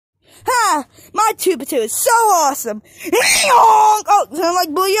My 2x2 is so awesome. Oh, sound like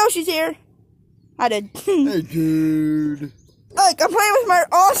Blue Yoshi's here. I did. Hey, dude. Look, I'm playing with my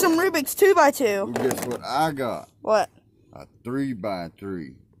awesome Rubik's 2x2. Well, guess what I got? What? A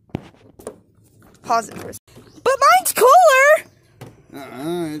 3x3. Pause it first. But mine's cooler.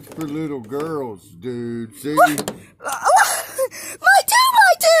 It's for little girls, dude. See? My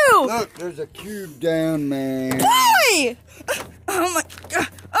 2x2. Look, there's a cube down, man. Boy! Oh my God.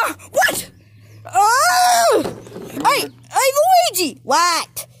 What? Oh! Hey, Luigi!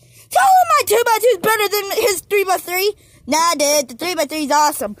 What? Tell him my 2x2 is better than his 3x3. Nah, dude, the 3x3 is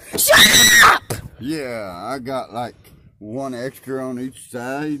awesome. Shut up! Yeah, I got like one extra on each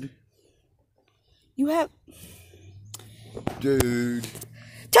side. You have... Dude.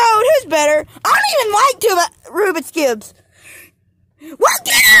 Toad, who's better? I don't even like Rubik's Cubes. Well,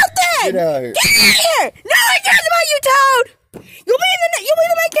 get out then! Get out here. Get out here! No one cares about you, Toad! You'll be the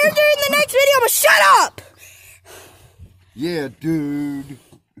main character in the next video, but shut up! Yeah, dude.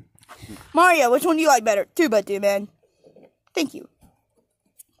 Mario, which one do you like better? 2x2, man. Thank you.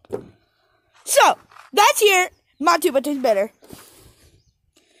 So, that's here. My 2x2 is better.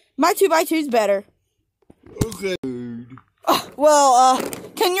 My 2x2 is better. Okay, dude. Well,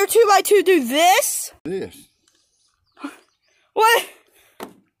 can your 2x2 do this? This. What?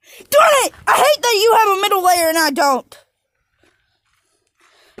 Darn it! I hate that you have a middle layer and I don't.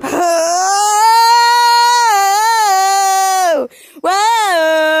 Oh!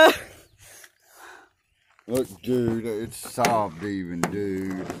 Whoa! Look, dude, it's soft even,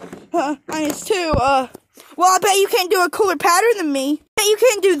 dude. Mine is too, well, I bet you can't do a cooler pattern than me. I bet you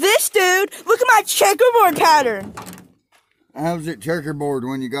can't do this, dude. Look at my checkerboard pattern. How's it checkerboard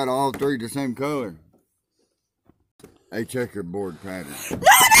when you got all three the same color? A checkerboard pattern. No,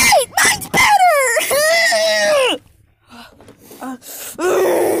 it ain't! Mine's better!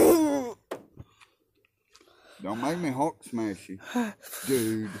 Don't make me Hulk smash you,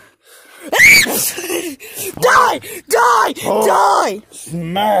 dude. Die! Die! Hulk Die!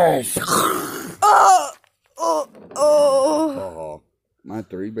 Smash! Oh. My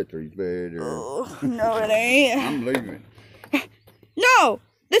 3x3's better. No, it ain't. I'm leaving. No!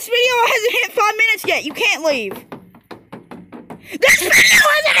 This video hasn't hit 5 minutes yet. You can't leave. This video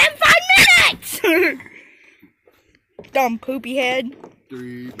hasn't hit 5 minutes! Dumb poopy head.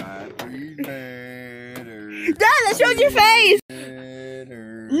 3x3's better. Dad, that shows your face!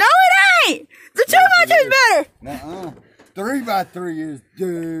 Better. No, it ain't! The 2x2 is better! Nuh-uh. 3x3 is,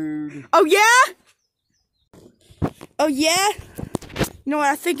 dude. Oh, yeah? Oh, yeah? You know what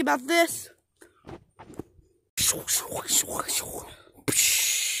I think about this?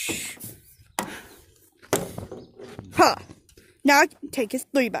 Huh. Now I can take his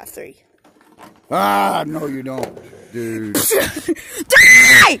 3x3. Ah, no you don't, dude.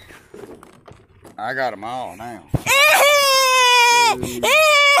 Die! I got them all now.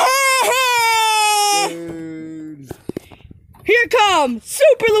 Dude. Here comes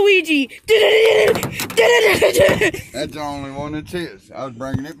Super Luigi. That's the only one that's his. I was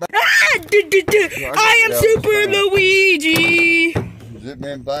bringing it back. I am Super Luigi. Has it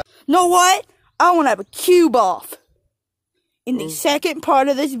been back? Know what? I want to have a cube off in the second part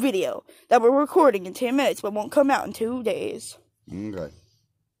of this video that we're recording in 10 minutes, but won't come out in 2 days. Okay.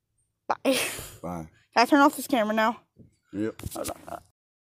 Bye. Bye. Can I turn off this camera now? Yep. Hold on.